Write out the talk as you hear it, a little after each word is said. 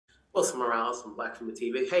Wilson Morales from Black Film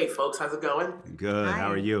TV. Hey, folks, how's it going? Good. Hi. How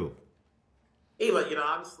are you? Eva,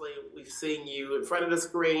 obviously we've seen you in front of the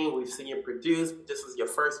screen, we've seen you produce. This is your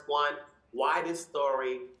first one. Why this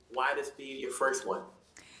story? Why this be your first one?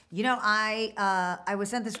 I was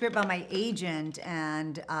sent the script by my agent,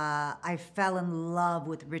 and I fell in love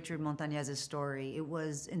with Richard Montañez's story. It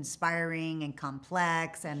was inspiring and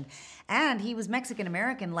complex, and he was Mexican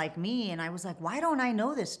American like me, and I was like, why don't I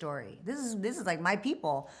know this story? This is like my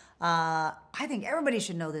people. I think everybody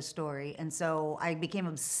should know this story, and so I became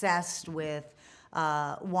obsessed with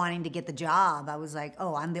wanting to get the job. I was like,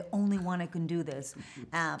 oh, I'm the only one who can do this.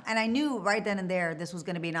 And I knew right then and there this was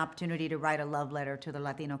going to be an opportunity to write a love letter to the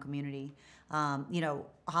Latino community.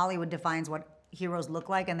 Hollywood defines what heroes look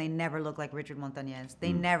like, and they never look like Richard Montañez.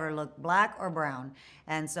 They never look black or brown.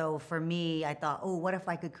 And so for me, I thought, oh, what if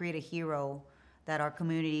I could create a hero that our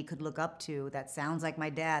community could look up to, that sounds like my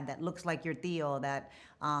dad, that looks like your tío, that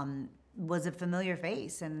was a familiar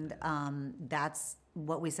face. And that's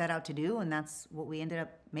what we set out to do, and that's what we ended up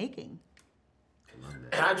making.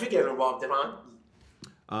 How'd you get involved, DeVon?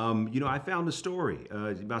 I found the story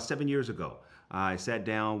about 7 years ago. I sat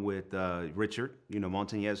down with Richard,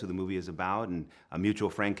 Montañez, who the movie is about, and a mutual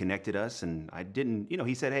friend connected us. And I didn't,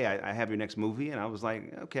 he said, hey, I have your next movie. And I was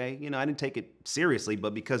like, okay, I didn't take it seriously,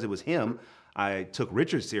 but because it was him, I took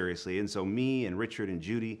Richard seriously. And so me and Richard and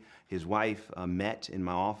Judy, his wife, met in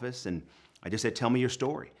my office, and I just said, tell me your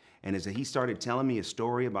story. And as he started telling me a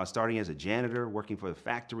story about starting as a janitor, working for the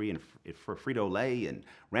factory and for Frito-Lay and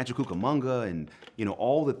Rancho Cucamonga and,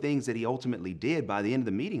 all the things that he ultimately did, by the end of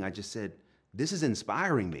the meeting, I just said, this is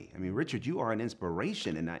inspiring me. I mean, Richard, you are an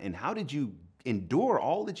inspiration. And how did you endure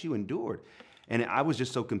all that you endured? And I was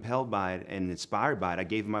just so compelled by it and inspired by it. I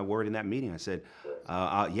gave him my word in that meeting. I said,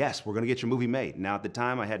 yes, we're going to get your movie made. Now, at the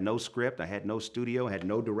time, I had no script. I had no studio. I had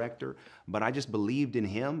no director. But I just believed in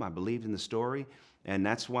him. I believed in the story. And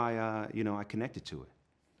that's why, I connected to it.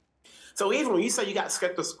 So even when you say you got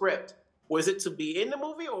the script, was it to be in the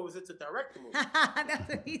movie or was it to direct the movie? That's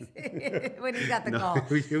what he said when he got the call.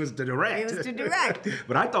 It was to direct. It was to direct.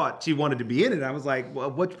 But I thought she wanted to be in it. I was like,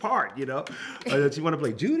 well, which part, She want to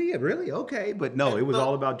play Judy? Really? Okay. But no, it was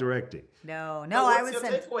all about directing. No, I was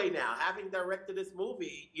saying. What's your takeaway now? Having directed this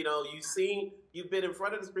movie, you've been in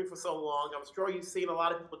front of the screen for so long. I'm sure you've seen a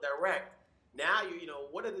lot of people direct. Now,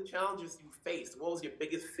 what are the challenges you faced? What was your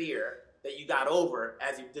biggest fear that you got over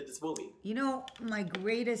as you did this movie? My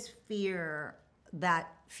greatest fear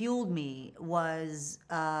that fueled me was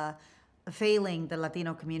failing the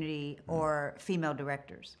Latino community or female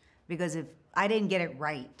directors. Because if I didn't get it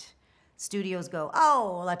right, studios go,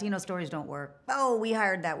 oh, Latino stories don't work. Oh, we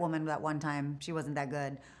hired that woman that one time. She wasn't that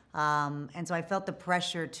good. And so I felt the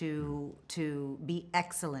pressure to be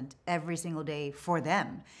excellent every single day for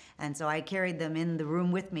them. And so I carried them in the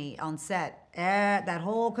room with me on set. That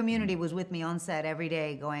whole community was with me on set every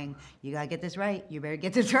day going, you gotta get this right, you better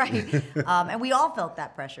get this right. And we all felt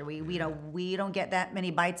that pressure. We don't get that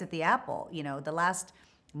many bites at the apple. The last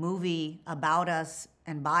movie about us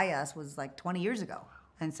and by us was like 20 years ago.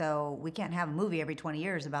 And so we can't have a movie every 20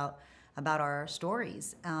 years about our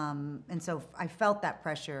stories. And so I felt that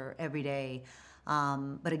pressure every day.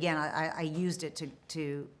 But again, I used it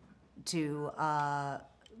to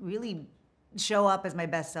really show up as my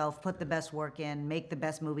best self, put the best work in, make the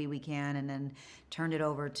best movie we can, and then turn it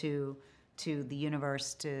over to the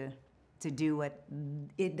universe to do what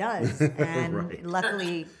it does. And Right.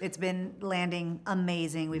 Luckily, it's been landing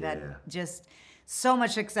amazing. We've had just so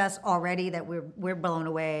much success already that we're blown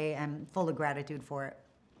away and full of gratitude for it.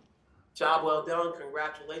 Job well done.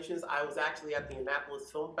 Congratulations. I was actually at the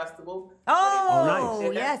Annapolis Film Festival. Oh,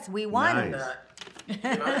 nice. yes, we won. Nice.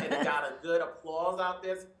 And it got a good applause out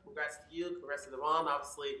there. So congrats to you. Congrats to DeVon.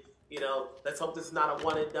 Obviously, let's hope this is not a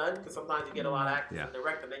one and done, because sometimes you get a lot of actors and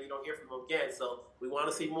directors and then you don't hear from them again. So we want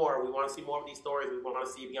to see more. We want to see more of these stories. We want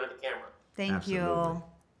to see you behind the camera. Thank you.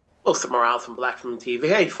 Wilson Morales from Black Film TV.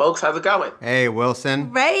 Hey, folks, how's it going? Hey,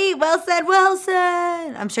 Wilson. Right,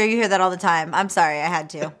 Wilson. I'm sure you hear that all the time. I'm sorry, I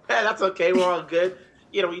had to. Yeah, that's okay. We're all good.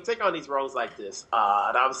 When you take on these roles like this,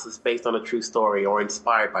 and obviously it's based on a true story or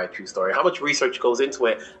inspired by a true story, how much research goes into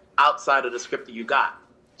it outside of the script that you got?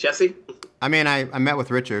 Jesse? I mean, I met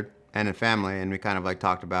with Richard and his family, and we kind of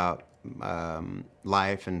talked about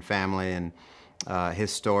life and family and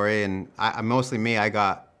his story. And I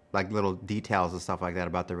got little details and stuff like that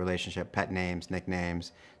about the relationship, pet names,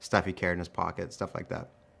 nicknames, stuff he carried in his pocket, stuff like that.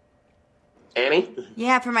 Annie?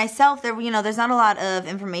 Yeah, for myself, there's not a lot of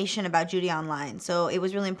information about Judy online, so it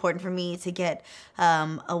was really important for me to get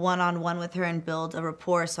a one-on-one with her and build a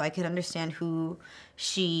rapport so I could understand who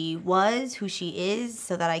she was, who she is,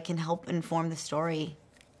 so that I can help inform the story.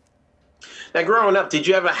 Now, growing up, did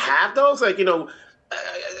you ever have those? Like,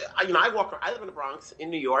 I live in the Bronx in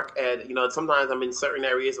New York, and sometimes I'm in certain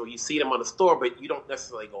areas where you see them on the store, but you don't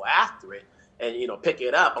necessarily go after it and pick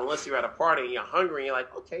it up unless you're at a party and you're hungry and you're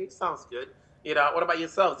like, okay, sounds good. What about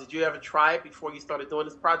yourselves? Did you ever try it before you started doing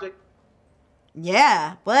this project?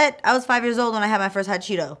 Yeah, but I was 5 years old when I had my first hot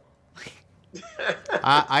Cheeto.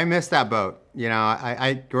 I missed that boat.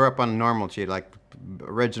 I grew up on normal Cheetos, like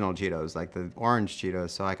original Cheetos, like the orange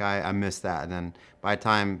Cheetos. So like I missed that. And then by the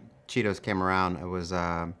time Cheetos came around, it was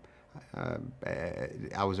I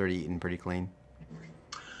was already eating pretty clean.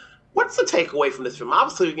 What's the takeaway from this film?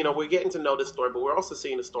 Obviously, we're getting to know this story, but we're also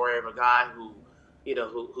seeing the story of a guy who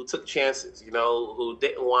took chances, who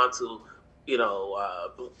didn't want to,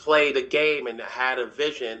 play the game and had a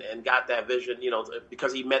vision and got that vision,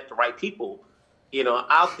 because he met the right people,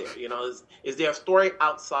 out there. Is there a story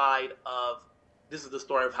outside of this is the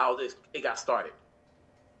story of how it got started?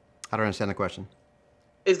 I don't understand the question.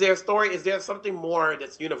 Is there a story? Is there something more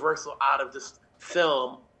that's universal out of this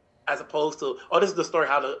film, as opposed to, this is the story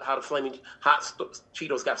how the Flamin' Hot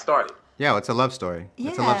Cheetos got started? Yeah, it's a love story. Yeah.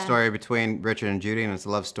 It's a love story between Richard and Judy, and it's a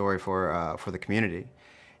love story for the community,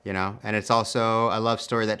 And it's also a love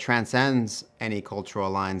story that transcends any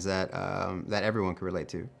cultural lines that everyone can relate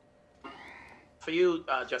to. For you,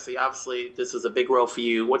 Jesse, obviously this is a big role for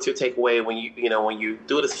you. What's your takeaway when you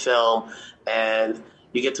do this film and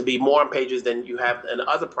you get to be more on pages than you have in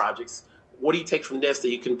other projects? What do you take from this that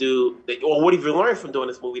you can do, or what have you learned from doing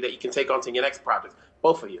this movie that you can take on to your next project?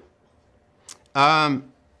 Both of you.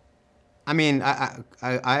 I mean,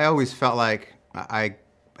 I always felt like I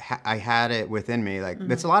had it within me. Like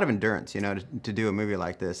it's a lot of endurance, to do a movie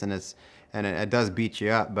like this, and it does beat you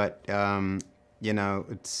up. But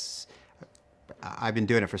it's I've been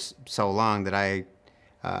doing it for so long that I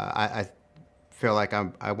feel like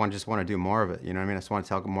I just want to do more of it. You know what I mean? I just want to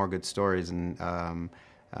tell more good stories, and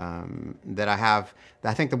that I have.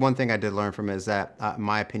 I think the one thing I did learn from it is that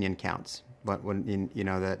my opinion counts. But when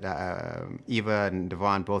that Eva and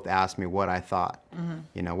DeVon both asked me what I thought,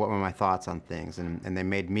 what were my thoughts on things, and they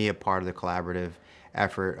made me a part of the collaborative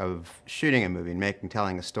effort of shooting a movie and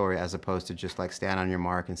telling a story, as opposed to just like stand on your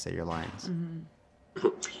mark and say your lines.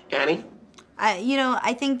 Annie?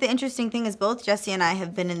 I think the interesting thing is both Jesse and I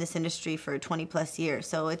have been in this industry for 20 plus years,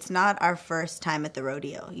 so it's not our first time at the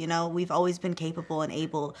rodeo. We've always been capable and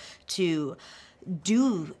able to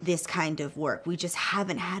do this kind of work. We just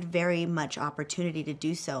haven't had very much opportunity to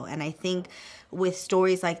do so. And I think with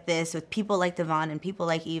stories like this, with people like DeVon and people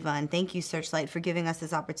like Eva, and thank you, Searchlight, for giving us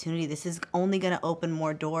this opportunity. This is only going to open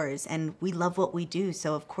more doors, and we love what we do.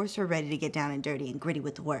 So of course we're ready to get down and dirty and gritty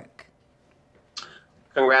with the work.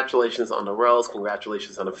 Congratulations on the roles.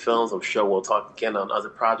 Congratulations on the films. I'm sure we'll talk again on other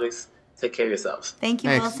projects. Take care of yourselves. Thank you,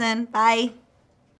 Thanks. Wilson. Bye.